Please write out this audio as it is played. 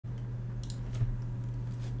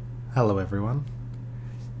Hello everyone.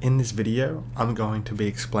 In this video, I'm going to be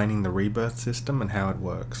explaining the rebirth system and how it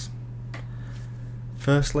works.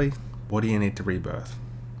 Firstly, what do you need to rebirth?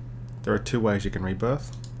 There are two ways you can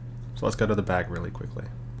rebirth, so let's go to the bag really quickly.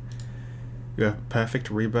 You have perfect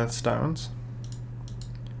rebirth stones,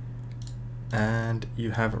 and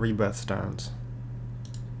you have rebirth stones.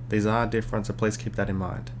 These are different, so please keep that in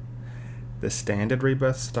mind. The standard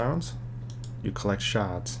rebirth stones, you collect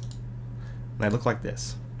shards, and they look like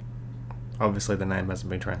this. Obviously the name hasn't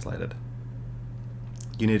been translated.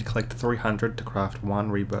 You need to collect 300 to craft one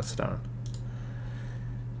rebirth stone.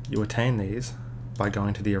 You attain these by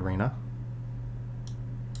going to the arena.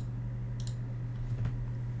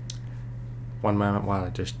 One moment while I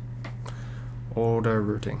just auto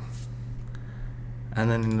routing. And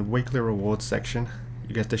then in the weekly rewards section,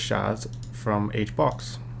 you get the shards from each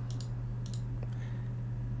box.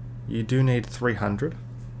 You do need 300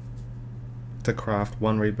 to craft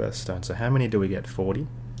one rebirth stone. So how many do we get? 40,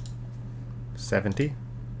 70,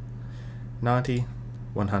 90,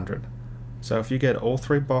 100. So if you get all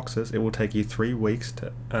three boxes, it will take you 3 weeks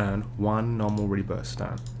to earn one normal rebirth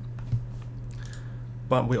stone.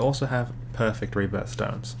 But we also have perfect rebirth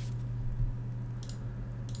stones.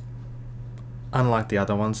 Unlike the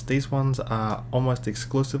other ones, these ones are almost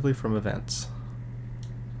exclusively from events.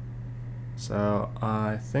 So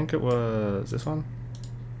I think it was this one.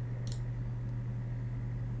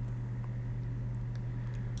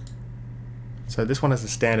 So this one has a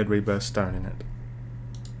standard rebirth stone in it,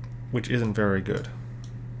 which isn't very good.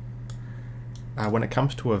 When it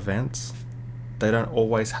comes to events, they don't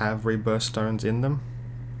always have rebirth stones in them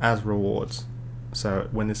as rewards. So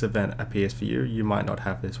when this event appears for you, you might not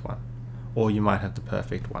have this one, or you might have the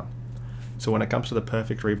perfect one. So when it comes to the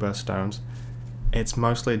perfect rebirth stones, it's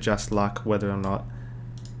mostly just luck whether or not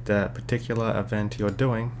the particular event you're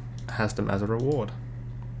doing has them as a reward.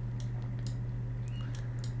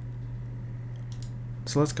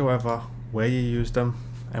 So let's go over where you use them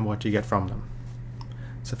and what you get from them.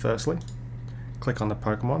 So firstly, click on the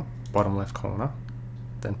Pokemon, bottom left corner,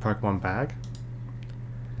 then Pokemon bag,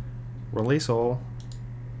 release all,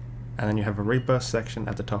 and then you have a rebirth section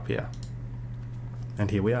at the top here.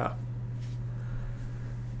 And here we are.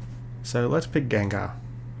 So let's pick Gengar,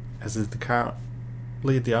 as it's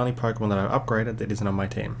currently the only Pokemon that I've upgraded that isn't on my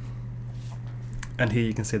team. And here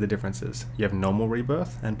you can see the differences. You have normal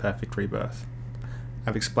rebirth and perfect rebirth.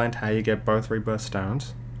 I've explained how you get both rebirth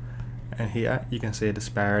stones, and here you can see a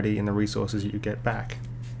disparity in the resources you get back.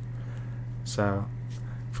 So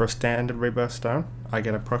for a standard rebirth stone, I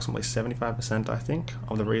get approximately 75%, I think,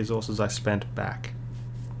 of the resources I spent back.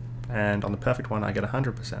 And on the perfect one, I get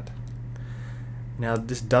 100%. Now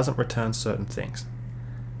this doesn't return certain things.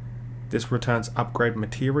 This returns upgrade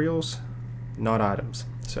materials, not items.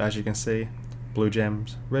 So as you can see, blue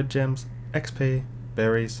gems, red gems, XP,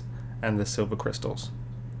 berries, and the silver crystals.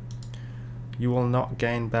 You will not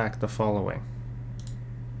gain back the following: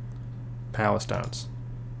 power stones,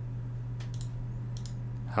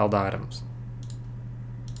 held items,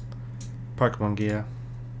 Pokemon gear,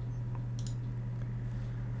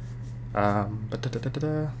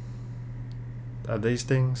 these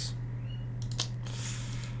things,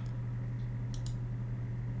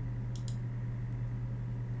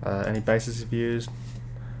 any bases you've used,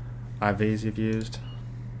 IVs you've used,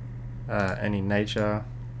 any nature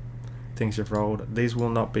things you've rolled. These will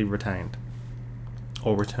not be retained,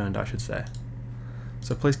 or returned I should say.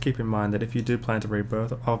 So please keep in mind that if you do plan to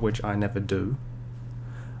rebirth, of which I never do,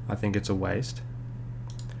 I think it's a waste,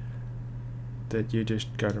 that you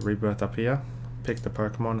just go to rebirth up here, pick the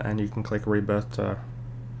Pokemon, and you can click rebirth to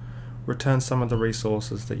return some of the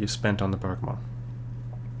resources that you've spent on the Pokemon.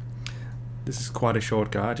 This is quite a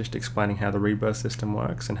short guide just explaining how the rebirth system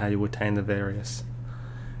works and how you attain the various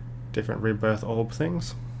different rebirth orb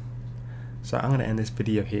things. So I'm going to end this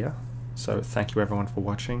video here. So thank you everyone for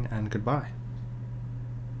watching, and goodbye.